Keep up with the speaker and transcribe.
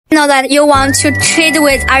Know that you want to trade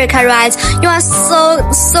with Erica, right? You are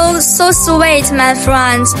so sweet, my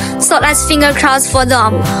friends. So let's finger crossed for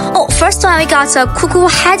them. Oh, first one we got a cuckoo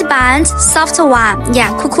headband, soft one.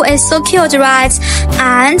 Yeah, cuckoo is so cute, right?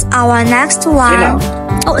 And our next one.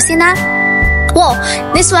 Oh, Sina. Whoa,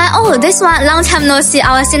 this one, long time no see.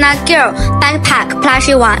 Our Sina girl backpack,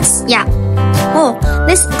 plushy ones. Yeah. Oh,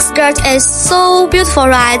 this skirt is so beautiful,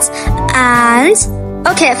 right? And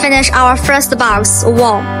okay, finish our first box.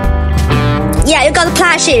 Whoa. Yeah, you got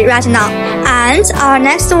plushie right now. And our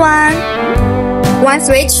next one. 1,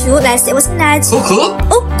 3, 2. Let's see what's next. Cuckoo.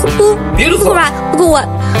 Oh, cuckoo. Beautiful. Cuckoo, right? Cuckoo what?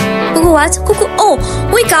 Cuckoo what? Cuckoo. Oh,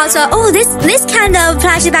 we got this kind of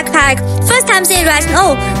plushie backpack. First time seeing, right?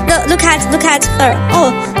 Oh, look at her.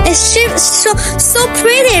 Oh, it's so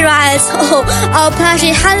pretty, right? Oh, our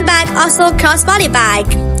plushie handbag, also crossbody bag.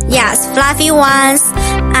 Yes, fluffy ones.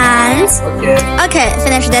 And okay,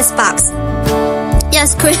 finish this box.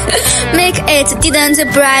 Yes, quick. Make it didn't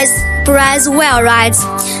breathe well, right?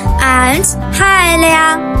 And hi,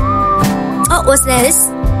 Leah. Oh, what's this?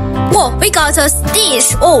 Whoa, we got a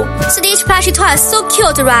Stitch. Oh, Stitch plushie toy, so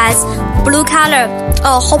cute, right? Blue color.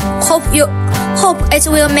 Oh, hope it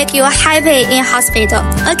will make you happy in hospital.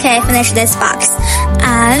 Okay, finish this box.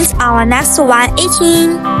 And our next one,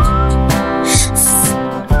 18.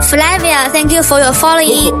 Flavia, thank you for your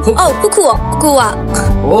following. Oh, cuckoo.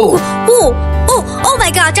 Oh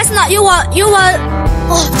my God! Just now you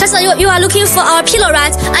are looking for our pillow,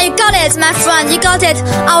 right? And you got it, my friend. You got it.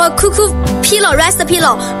 Our cuckoo pillow, rest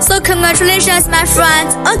pillow. So congratulations, my friend.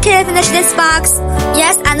 Okay, finish this box.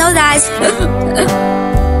 Yes, I know that.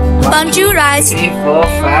 Bonjour, right? 3, 4,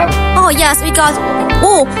 5. Oh yes, we got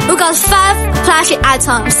 5 plushie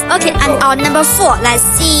items. Okay, and our number 4. Let's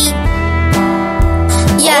see.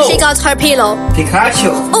 Yeah, she got her pillow.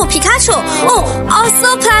 Pikachu. Oh, Pikachu. Oh,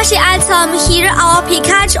 also plushie item here. Our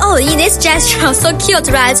Pikachu. Oh, in this gesture, so cute,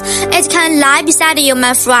 right? It can lie beside you,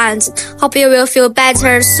 my friend. Hope you will feel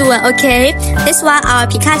better soon. Okay. This one, our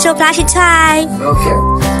Pikachu plushie toy. Okay.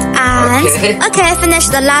 And okay, finish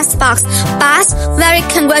the last box. But very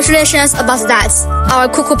congratulations about that. Our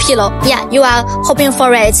cuckoo pillow. Yeah, you are hoping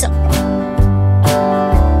for it.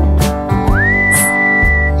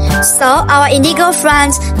 So our indigo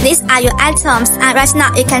friends, these are your items, and right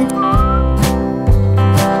now you can